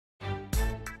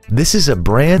This is a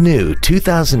brand new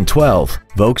 2012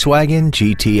 Volkswagen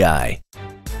GTI.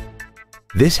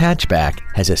 This hatchback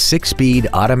has a 6-speed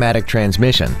automatic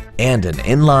transmission and an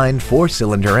inline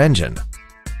 4-cylinder engine.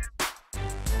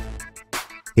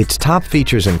 Its top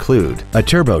features include a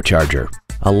turbocharger,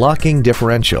 a locking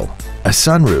differential, a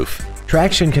sunroof,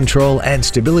 traction control and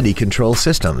stability control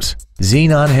systems,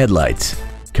 xenon headlights,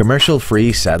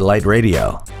 commercial-free satellite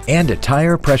radio, and a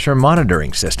tire pressure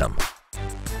monitoring system.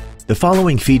 The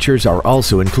following features are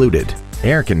also included: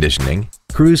 air conditioning,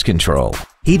 cruise control,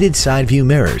 heated side view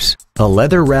mirrors, a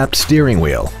leather-wrapped steering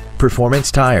wheel,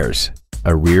 performance tires,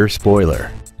 a rear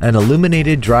spoiler, an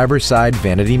illuminated driver's side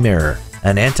vanity mirror,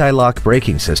 an anti-lock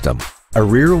braking system, a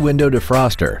rear window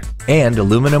defroster, and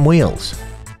aluminum wheels.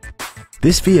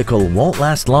 This vehicle won't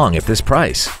last long at this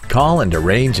price. Call and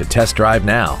arrange a test drive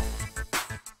now.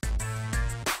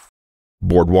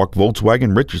 Boardwalk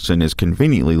Volkswagen Richardson is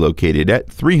conveniently located at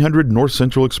 300 North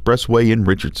Central Expressway in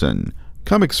Richardson.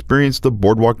 Come experience the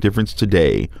Boardwalk difference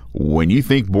today. When you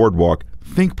think Boardwalk,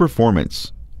 think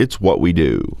performance. It's what we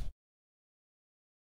do.